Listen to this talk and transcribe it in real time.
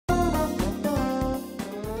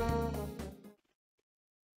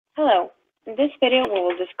Hello. In this video, we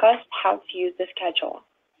will discuss how to use the schedule.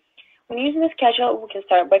 When using the schedule, we can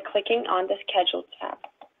start by clicking on the Schedule tab.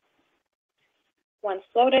 Once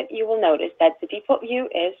loaded, you will notice that the default view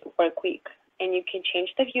is Work Week, and you can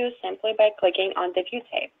change the view simply by clicking on the View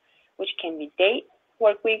tab, which can be Date,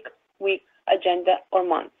 Work Week, Week, Agenda, or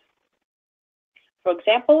Month. For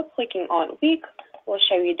example, clicking on Week will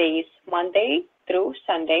show you days Monday through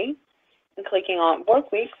Sunday, and clicking on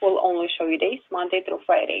Work Week will only show you days Monday through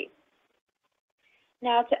Friday.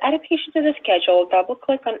 Now, to add a patient to the schedule,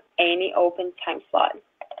 double-click on any open time slot.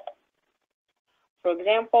 For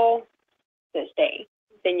example, this day.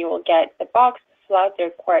 Then you will get the box to fill out the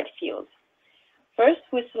required fields. First,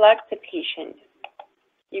 we select the patient.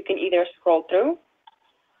 You can either scroll through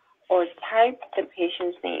or type the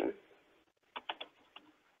patient's name.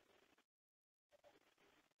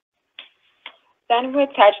 Then we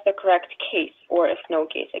attach the correct case, or if no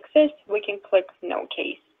case exists, we can click No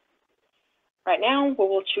Case. Right now, we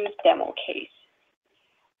will choose Demo Case.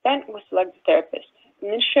 Then we select the therapist.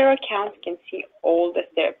 Administrator account can see all the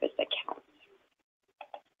therapist accounts.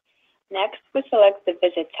 Next, we select the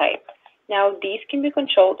visit type. Now, these can be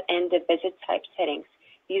controlled in the visit type settings.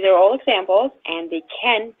 These are all examples, and they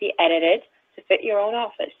can be edited to fit your own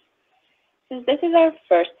office. Since this is our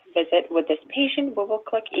first visit with this patient, we will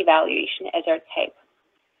click Evaluation as our type.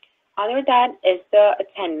 Under that is the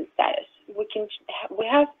attendance status. We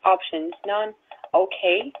have options None,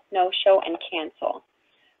 Okay, No Show, and Cancel.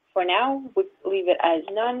 For now, we leave it as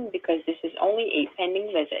None because this is only a pending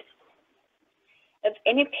visit. If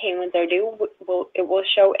any payments are due, it will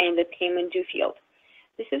show in the Payment Due field.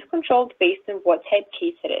 This is controlled based on what type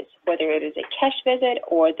case it is, whether it is a cash visit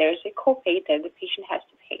or there's a copay that the patient has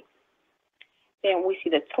to pay. Then we see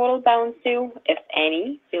the total balance due, if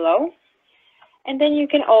any, below. And then you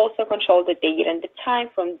can also control the date and the time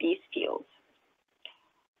from these fields.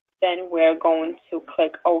 Then we're going to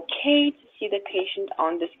click OK to see the patient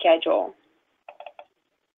on the schedule.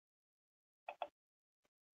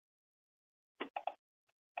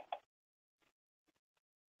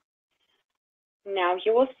 Now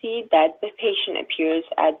you will see that the patient appears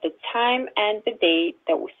at the time and the date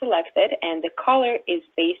that we selected, and the color is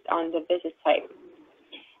based on the visit type.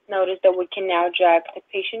 Notice that we can now drag the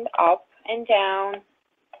patient up and down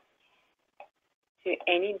to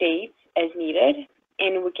any date as needed,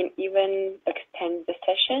 and we can even extend the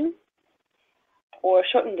session or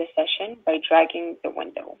shorten the session by dragging the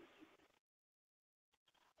window.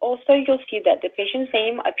 Also, you'll see that the patient's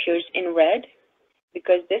name appears in red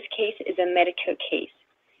because this case is a Medicare case.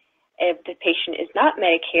 If the patient is not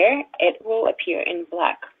Medicare, it will appear in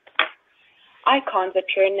black. Icons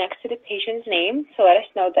appear next to the patient's name to let us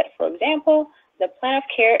know that, for example, the plan of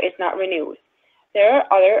care is not renewed. There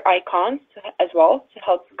are other icons as well to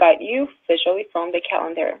help guide you visually from the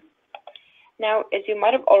calendar. Now, as you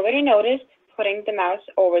might have already noticed, putting the mouse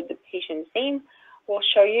over the patient's name will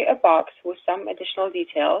show you a box with some additional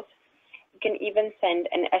details. You can even send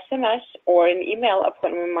an SMS or an email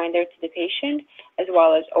appointment reminder to the patient, as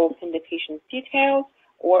well as open the patient's details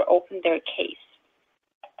or open their case.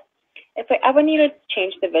 If I ever needed to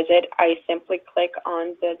change the visit, I simply click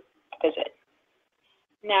on the visit.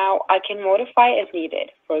 Now I can modify as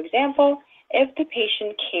needed. For example, if the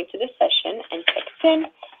patient came to the session and checked in,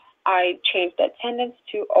 I change the attendance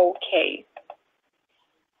to OK.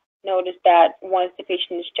 Notice that once the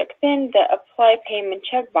patient is checked in, the Apply Payment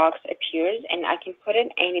checkbox appears, and I can put in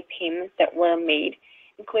any payments that were made,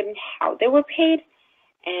 including how they were paid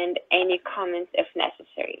and any comments if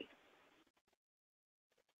necessary.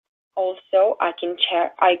 Also, I can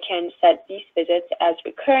set these visits as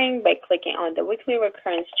recurring by clicking on the Weekly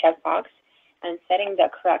Recurrence checkbox and setting the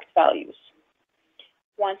correct values.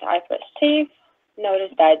 Once I press Save,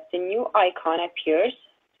 notice that the new icon appears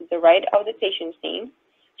to the right of the patient's name,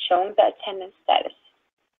 showing the attendance status.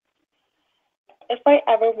 If I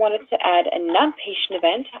ever wanted to add a non-patient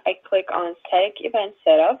event, I click on Static Event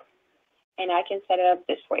Setup, and I can set it up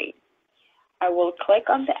this way. I will click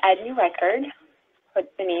on the Add New Record, put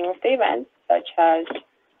the name of the event, such as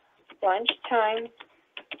lunchtime,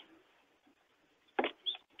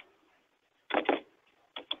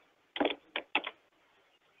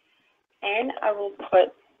 and I will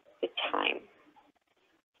put the time.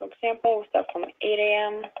 For example, we start from 8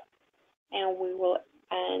 a.m. and we will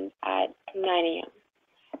end at 9 a.m.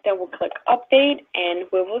 Then we'll click Update, and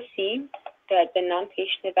we will see that the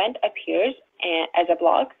non-patient event appears as a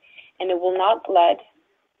block, and it will not let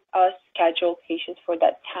us schedule patients for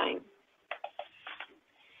that time.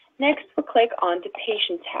 Next, we'll click on the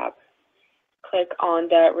Patient tab. Click on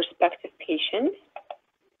the respective patient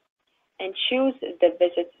and choose the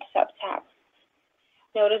Visit sub-tab.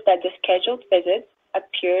 Notice that the scheduled visit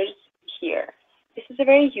appears here. This is a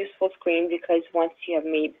very useful screen because once you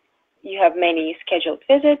have many scheduled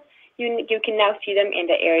visits, you can now see them in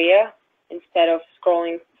the area instead of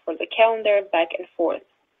scrolling for the calendar back and forth.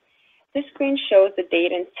 This screen shows the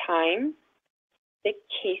date and time, the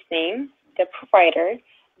case name, the provider,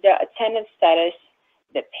 the attendance status,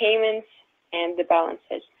 the payments, and the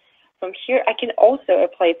balances. From here, I can also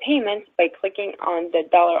apply payments by clicking on the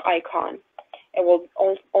dollar icon. It will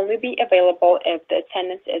only be available if the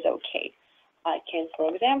attendance is okay. I can,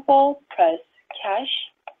 for example, press cash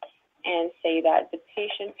and say that the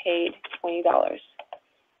patient paid $20.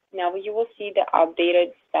 Now you will see the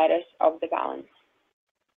updated status of the balance.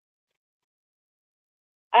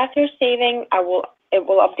 After saving, it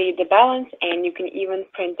will update the balance, and you can even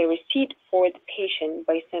print the receipt for the patient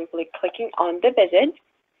by simply clicking on the visit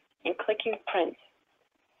and clicking print.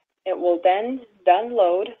 It will then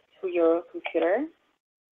download to your computer,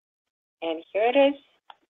 and here it is,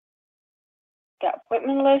 the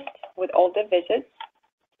appointment list with all the visits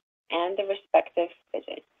and the respective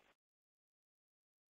visit.